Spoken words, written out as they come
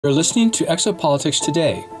You're listening to Exopolitics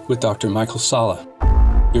Today with Dr. Michael Salla,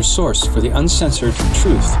 your source for the uncensored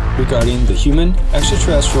truth regarding the human,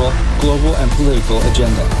 extraterrestrial, global, and political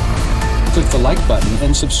agenda. Click the like button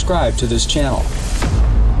and subscribe to this channel.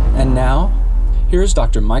 And now, here's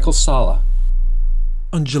Dr. Michael Salla.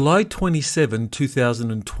 On July 27,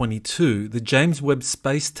 2022, the James Webb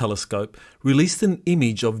Space Telescope released an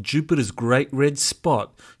image of Jupiter's Great Red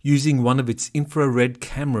Spot using one of its infrared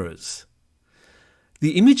cameras.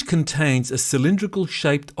 The image contains a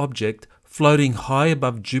cylindrical-shaped object floating high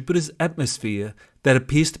above Jupiter's atmosphere that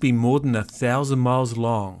appears to be more than 1,000 miles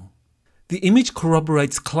long. The image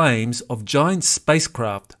corroborates claims of giant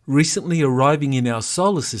spacecraft recently arriving in our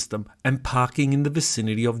solar system and parking in the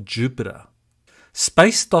vicinity of Jupiter.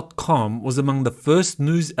 Space.com was among the first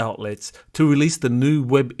news outlets to release the new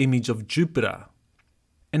Webb image of Jupiter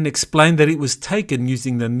and explained that it was taken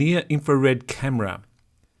using the near-infrared camera.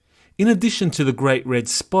 In addition to the Great Red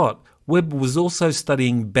Spot, Webb was also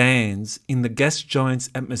studying bands in the gas giant's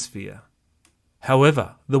atmosphere.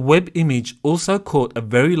 However, the Webb image also caught a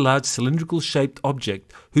very large cylindrical-shaped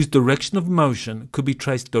object whose direction of motion could be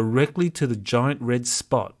traced directly to the giant red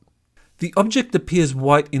spot. The object appears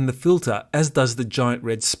white in the filter, as does the giant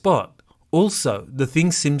red spot. Also, the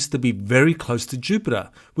thing seems to be very close to Jupiter,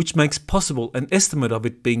 which makes possible an estimate of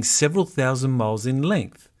it being several thousand miles in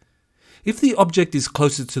length. If the object is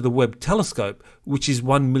closer to the Webb telescope, which is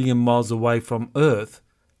 1 million miles away from Earth,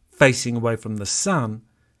 facing away from the Sun,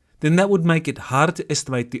 then that would make it harder to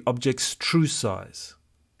estimate the object's true size.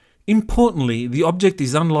 Importantly, the object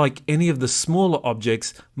is unlike any of the smaller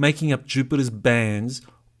objects making up Jupiter's bands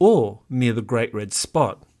or near the Great Red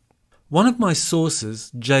Spot. One of my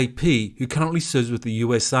sources, JP, who currently serves with the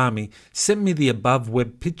US Army, sent me the above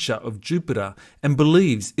Webb picture of Jupiter and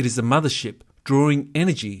believes it is a mothership drawing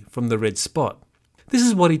energy from the red spot. This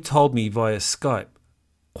is what he told me via Skype.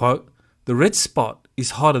 Quote, "The red spot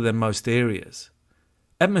is hotter than most areas.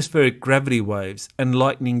 Atmospheric gravity waves and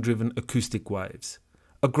lightning-driven acoustic waves.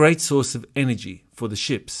 A great source of energy for the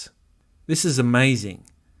ships. This is amazing.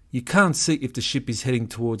 You can't see if the ship is heading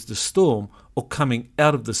towards the storm or coming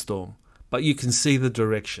out of the storm, but you can see the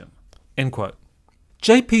direction." End quote.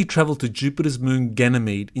 JP travelled to Jupiter's moon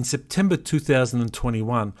Ganymede in September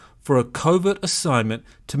 2021 for a covert assignment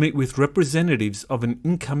to meet with representatives of an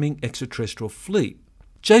incoming extraterrestrial fleet.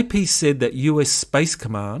 JP said that US Space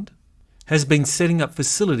Command has been setting up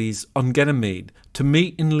facilities on Ganymede to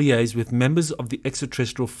meet and liaise with members of the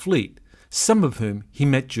extraterrestrial fleet, some of whom he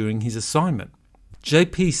met during his assignment.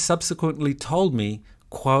 JP subsequently told me,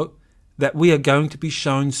 quote, that we are going to be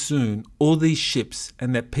shown soon all these ships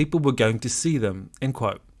and that people were going to see them, end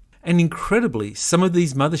quote. And incredibly, some of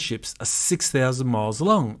these motherships are 6,000 miles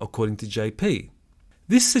long, according to JP.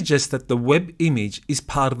 This suggests that the Webb image is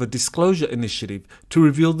part of a disclosure initiative to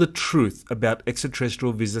reveal the truth about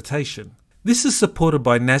extraterrestrial visitation. This is supported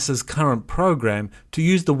by NASA's current program to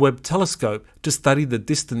use the Webb telescope to study the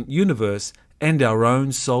distant universe and our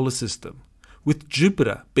own solar system, with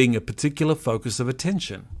Jupiter being a particular focus of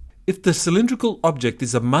attention. If the cylindrical object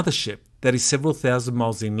is a mothership that is several thousand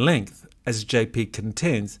miles in length, as JP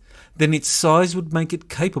contends, then its size would make it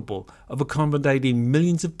capable of accommodating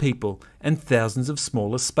millions of people and thousands of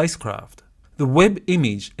smaller spacecraft. The Webb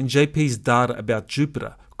image and JP's data about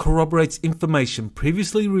Jupiter corroborates information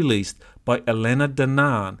previously released by Elena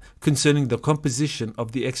Danaan concerning the composition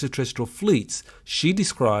of the extraterrestrial fleets she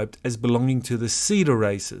described as belonging to the Cedar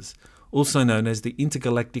races, also known as the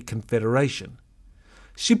Intergalactic Confederation.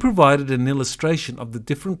 She provided an illustration of the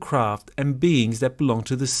different craft and beings that belong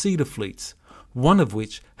to the Cedar fleets, one of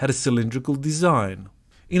which had a cylindrical design.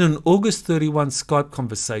 In an August 31 Skype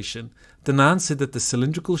conversation, Danaan said that the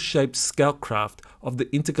cylindrical-shaped scout craft of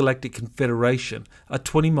the Intergalactic Confederation are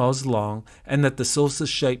 20 miles long and that the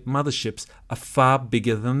saucer-shaped motherships are far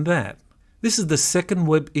bigger than that. This is the second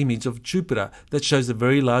Webb image of Jupiter that shows a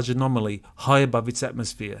very large anomaly high above its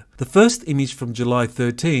atmosphere. The first image from July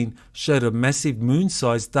 13 showed a massive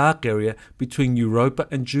moon-sized dark area between Europa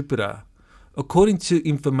and Jupiter. According to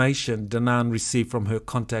information Danaan received from her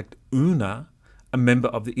contact Una, a member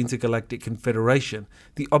of the Intergalactic Confederation,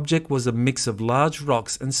 the object was a mix of large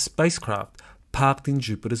rocks and spacecraft parked in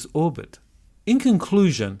Jupiter's orbit. In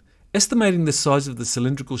conclusion, estimating the size of the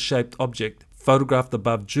cylindrical-shaped object photographed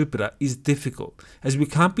above Jupiter is difficult, as we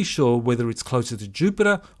can't be sure whether it's closer to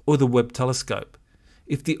Jupiter or the Webb telescope.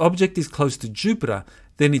 If the object is close to Jupiter,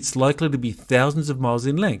 then it's likely to be thousands of miles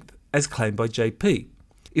in length, as claimed by JP.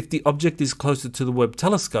 If the object is closer to the Webb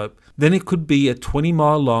telescope, then it could be a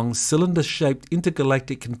 20-mile-long cylinder-shaped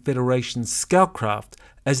Intergalactic Confederation scout craft,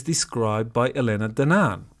 as described by Elena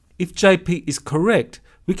Danaan. If JP is correct,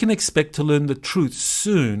 We can expect to learn the truth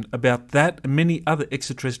soon about that and many other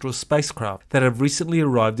extraterrestrial spacecraft that have recently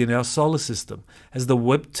arrived in our solar system, as the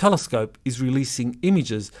Webb telescope is releasing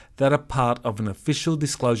images that are part of an official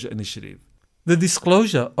disclosure initiative. The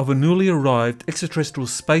disclosure of a newly arrived extraterrestrial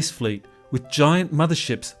space fleet with giant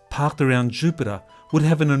motherships parked around Jupiter would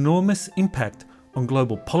have an enormous impact on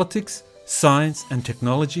global politics, science and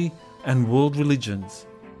technology, and world religions.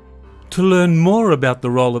 To learn more about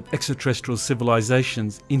the role of extraterrestrial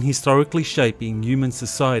civilizations in historically shaping human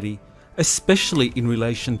society, especially in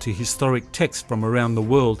relation to historic texts from around the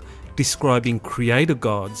world describing creator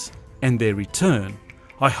gods and their return,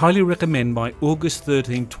 I highly recommend my August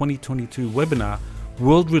 13, 2022 webinar,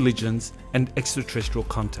 World Religions and Extraterrestrial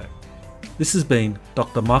Contact. This has been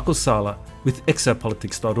Dr. Michael Salla with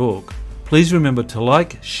exopolitics.org. Please remember to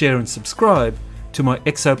like, share and subscribe to my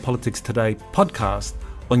Exopolitics Today podcast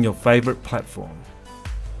on your favourite platform.